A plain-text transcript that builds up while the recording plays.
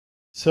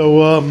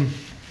So,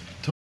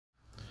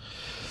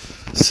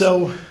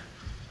 so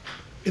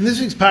in this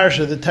week's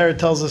parasha, the Torah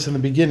tells us in the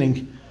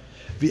beginning,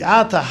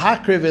 "V'ata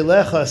hakrev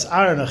elechas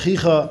Aaron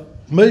achicha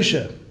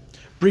Moshe,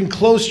 bring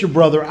close your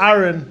brother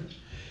Aaron,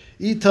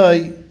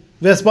 itai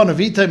v'esbanav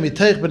itai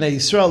miteich b'nei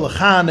Yisrael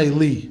lechan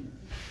eli."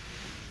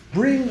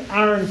 Bring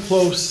Aaron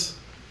close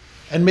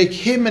and make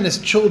him and his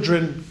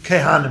children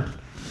kehanim.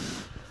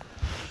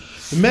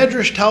 The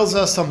Medrash tells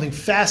us something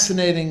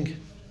fascinating,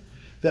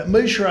 that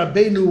Moshe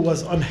Rabbeinu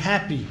was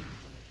unhappy.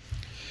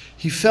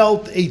 He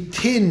felt a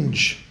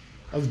tinge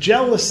of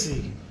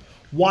jealousy.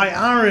 Why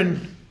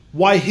Aaron?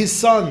 Why his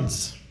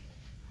sons?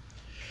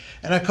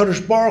 And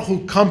HaKadosh Baruch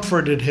Hu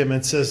comforted him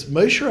and says,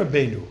 Moshe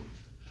Rabbeinu,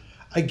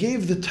 I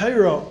gave the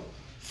Torah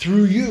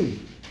through you.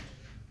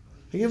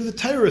 I gave the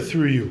Torah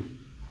through you.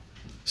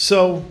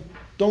 So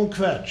don't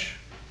kvetch.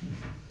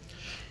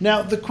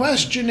 Now the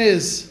question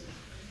is,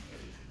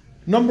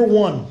 number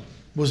one,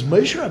 was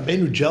Moshe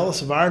Rabbeinu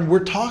jealous of Aaron? We're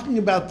talking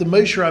about the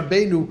Moshe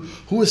Rabbeinu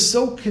who was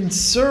so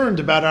concerned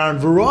about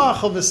Aaron. Don't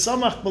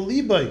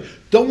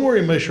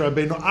worry, Moshe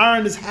Rabbeinu.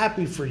 Aaron is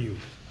happy for you.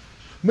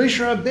 Moshe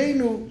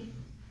Rabbeinu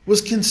was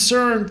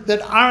concerned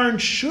that Aaron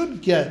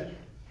should get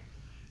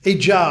a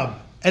job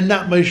and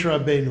not Moshe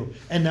Rabbeinu.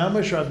 And now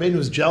Moshe Rabbeinu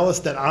is jealous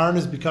that Aaron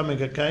is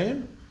becoming a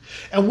Kohen?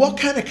 And what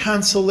kind of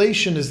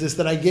consolation is this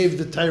that I gave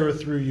the Torah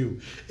through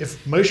you?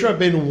 If Moshe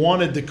Rabbeinu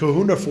wanted the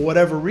kahuna for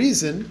whatever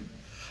reason,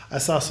 I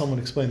saw someone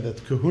explain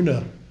that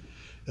kahuna,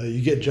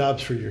 you get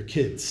jobs for your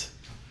kids.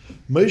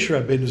 Moshe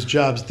Rabbeinu's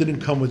jobs didn't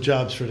come with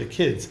jobs for the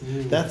kids.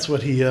 That's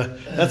what he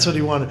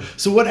wanted.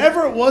 So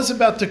whatever it was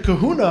about the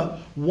kahuna,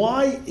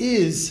 why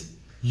is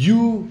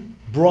you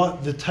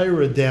brought the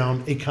Torah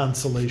down a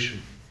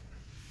consolation?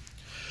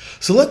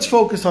 So let's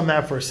focus on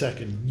that for a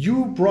second.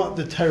 You brought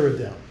the Torah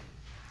down.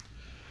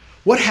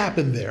 What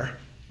happened there?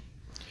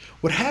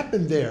 What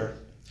happened there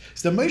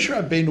is that Moshe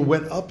Rabbeinu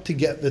went up to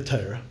get the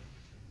Torah,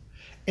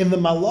 and the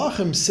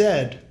Malachim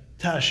said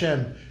to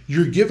Hashem,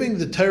 you're giving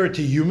the Torah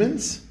to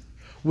humans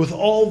with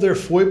all their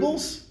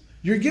foibles?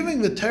 You're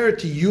giving the Torah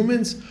to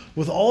humans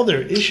with all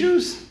their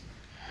issues?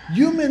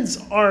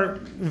 Humans are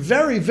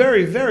very,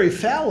 very, very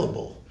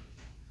fallible.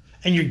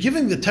 And you're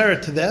giving the Torah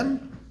to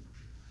them?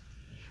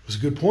 It was a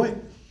good point.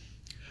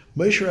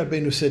 Moshe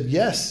Rabbeinu said,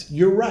 yes,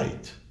 you're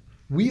right.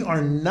 We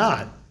are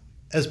not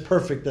as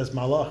perfect as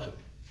Malachim.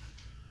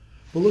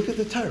 But look at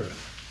the Torah.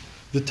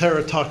 The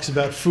Torah talks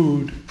about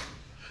food.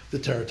 The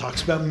Torah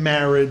talks about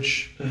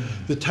marriage.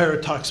 The Torah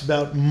talks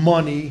about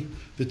money.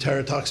 The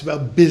Torah talks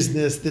about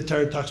business. The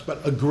Torah talks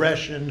about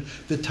aggression.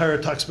 The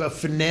Torah talks about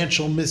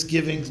financial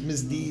misgivings,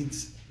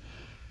 misdeeds.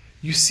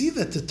 You see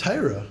that the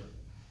Torah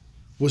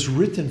was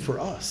written for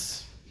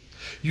us.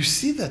 You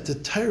see that the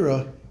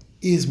Torah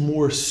is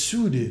more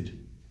suited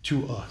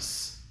to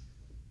us.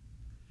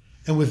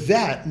 And with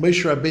that,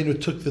 Moshe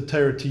Rabbeinu took the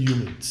Torah to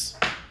humans.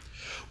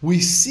 We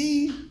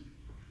see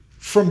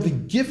from the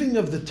giving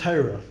of the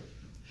Torah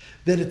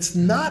that it's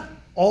not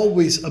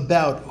always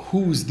about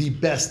who's the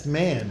best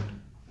man,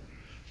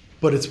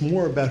 but it's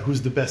more about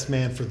who's the best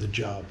man for the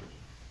job.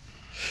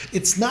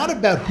 It's not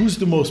about who's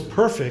the most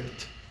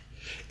perfect,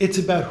 it's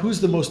about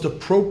who's the most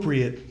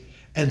appropriate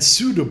and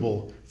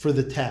suitable for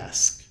the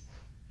task.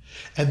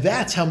 And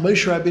that's how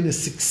Moshe Rabbeinu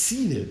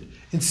succeeded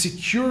in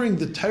securing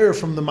the Torah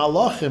from the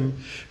Malachim,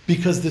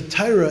 because the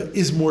Torah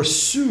is more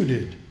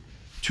suited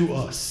to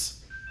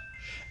us.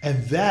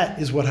 And that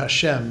is what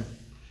Hashem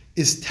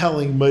is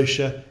telling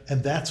Moshe,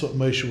 and that's what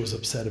Moshe was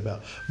upset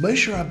about.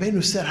 Moshe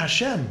Rabbeinu said,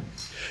 Hashem,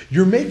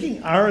 you're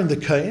making Aaron the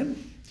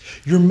Kohen,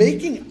 you're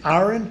making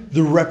Aaron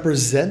the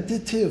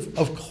representative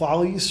of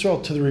Klal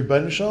Yisrael to the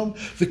Rebbeinu Shalom.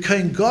 The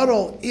Kohen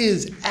Gadol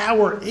is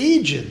our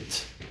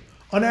agent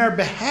on our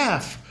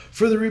behalf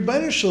for the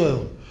Rebbeinu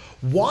Shalom.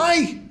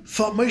 Why,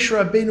 thought Moshe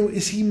Rabbeinu,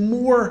 is he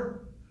more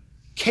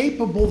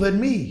capable than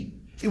me?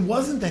 It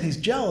wasn't that he's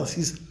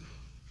jealous.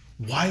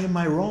 Why am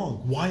I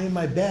wrong? Why am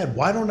I bad?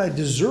 Why don't I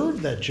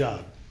deserve that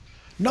job?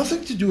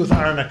 Nothing to do with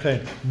Aaron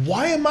HaKohen.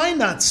 Why am I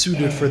not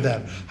suited for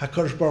that?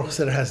 HaKadosh Baruch Hu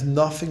said it has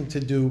nothing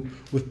to do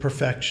with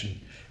perfection.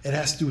 It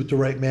has to do with the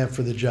right man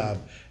for the job.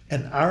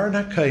 And Aaron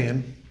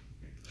HaKohen,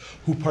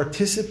 who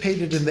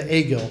participated in the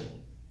Egel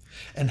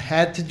and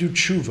had to do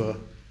tshuva,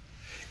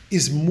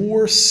 is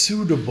more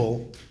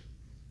suitable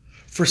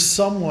for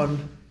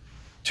someone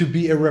to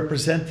be a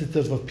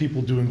representative of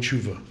people doing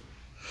tshuva.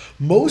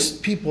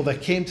 Most people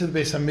that came to the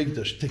Beis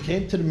HaMikdash, that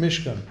came to the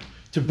Mishkan,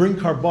 to bring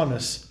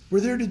karbonos, were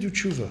there to do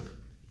tshuva.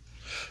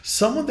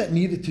 Someone that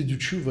needed to do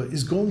tshuva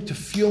is going to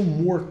feel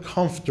more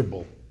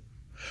comfortable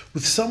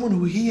with someone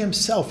who he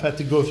himself had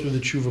to go through the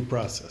tshuva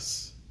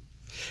process.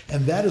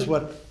 And that is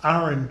what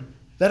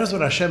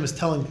Hashem is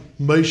telling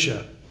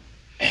Moshe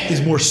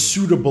is more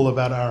suitable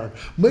about Aaron.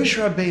 Moshe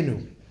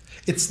Rabbeinu,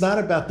 it's not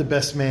about the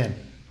best man.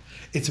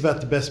 It's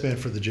about the best man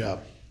for the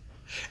job.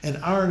 And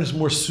Aaron is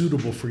more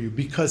suitable for you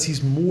because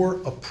he's more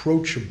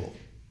approachable.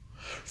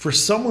 For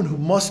someone who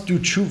must do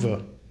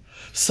tshuva,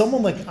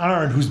 someone like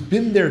Aaron who's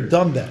been there,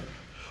 done that,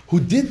 who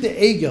did the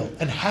Egel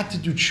and had to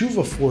do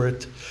tshuva for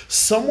it,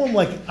 someone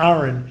like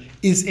Aaron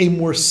is a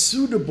more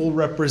suitable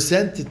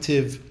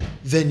representative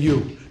than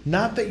you.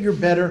 Not that you're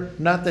better,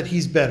 not that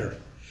he's better.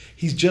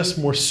 He's just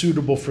more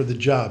suitable for the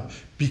job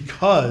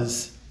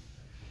because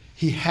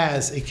he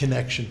has a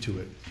connection to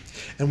it.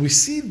 And we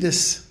see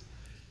this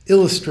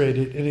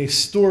illustrated in a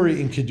story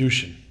in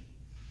Kedushin.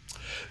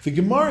 The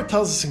Gemara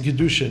tells us in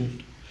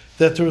Kedushin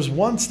that there was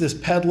once this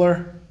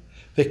peddler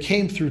that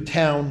came through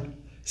town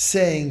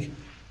saying,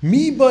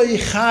 Mi bai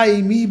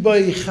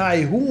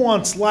chai, who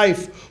wants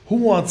life? Who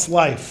wants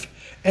life?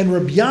 And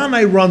Rabbi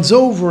Yanai runs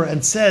over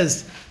and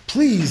says,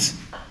 please,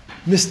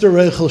 Mr.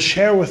 Reichel,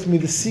 share with me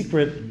the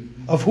secret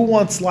of who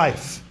wants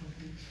life.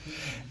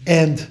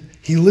 And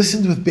he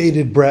listened with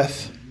bated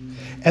breath,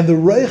 and the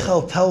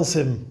Reichel tells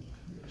him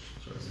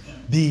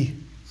the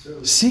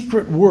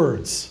secret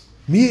words,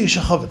 Mi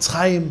yishachavetz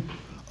chaim,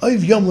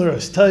 oiv yom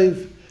l'ras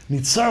tov,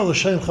 nitzar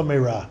l'shem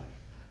chameira.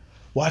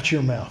 Watch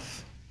your mouth.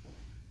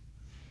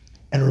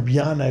 And Rabbi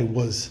Yanai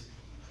was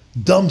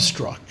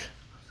dumbstruck.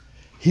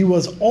 He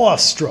was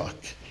awestruck.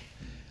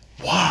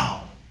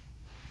 Wow.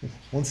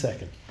 1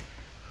 second.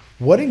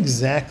 What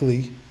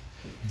exactly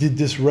did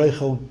this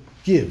Reichel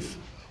give?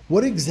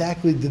 What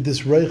exactly did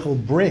this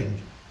Reichel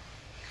bring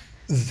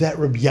that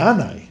Rabbi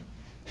Yanai,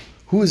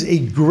 who is a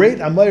great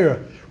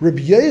Amayra, Rabbi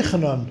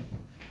Yochanan,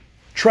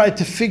 tried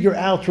to figure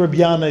out Rabbi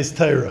Yanai's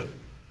Torah?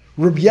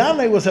 Rabbi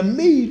Yanai was a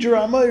major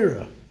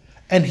Amayra,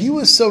 and he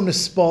was so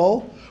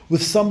nispal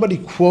with somebody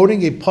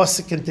quoting a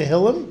pasuk in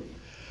Tehillim.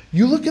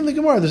 You look in the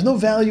Gemara, there's no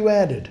value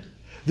added.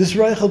 This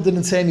Reichel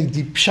didn't say any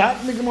deep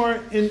shot in the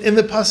Gemara, in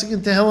the pasuk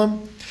in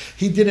Tehillim.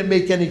 He didn't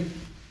make any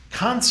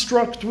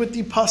construct with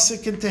the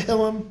pasuk in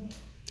Tehillim.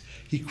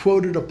 He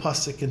quoted a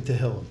pasuk in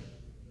Tehillim.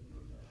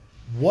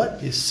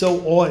 What is so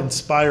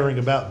awe-inspiring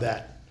about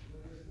that?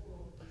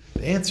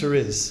 The answer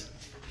is,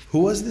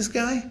 who was this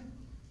guy?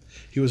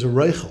 He was a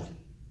Reichel.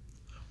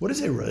 What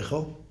is a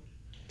Reichel?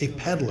 A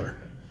peddler.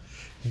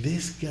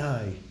 This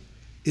guy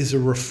is a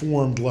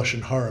reformed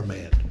Lashon Hara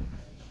man.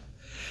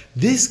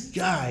 This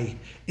guy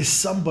is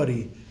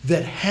somebody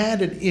that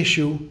had an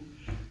issue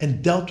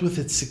and dealt with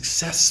it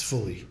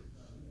successfully.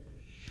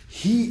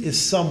 He is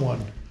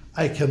someone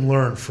I can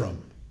learn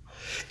from.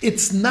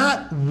 It's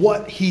not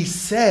what he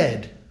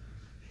said,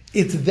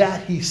 it's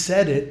that he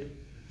said it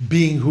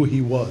being who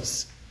he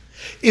was.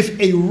 If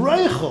a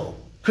Reichel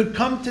could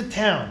come to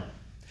town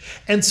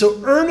and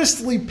so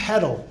earnestly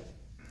peddle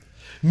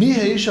Mi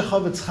ha'isha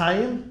chavetz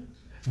chaim,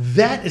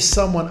 that is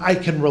someone I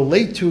can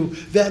relate to,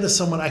 that is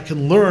someone I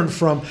can learn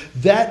from,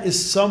 that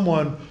is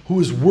someone who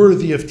is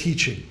worthy of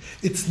teaching.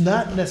 It's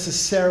not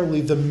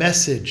necessarily the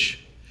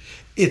message,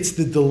 it's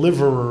the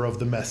deliverer of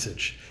the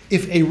message.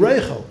 If a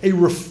Reichel, a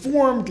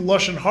reformed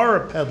Lashon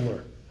Hara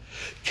peddler,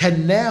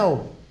 can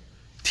now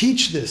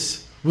teach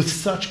this with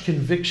such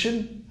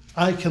conviction,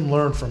 I can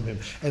learn from him.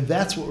 And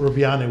that's what Rabbi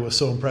Yanai was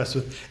so impressed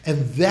with.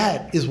 And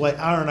that is why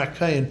Aaron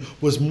HaKohen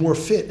was more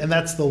fit. And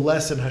that's the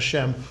lesson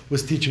Hashem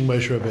was teaching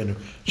Moshe Rabbeinu.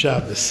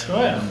 Shabbos.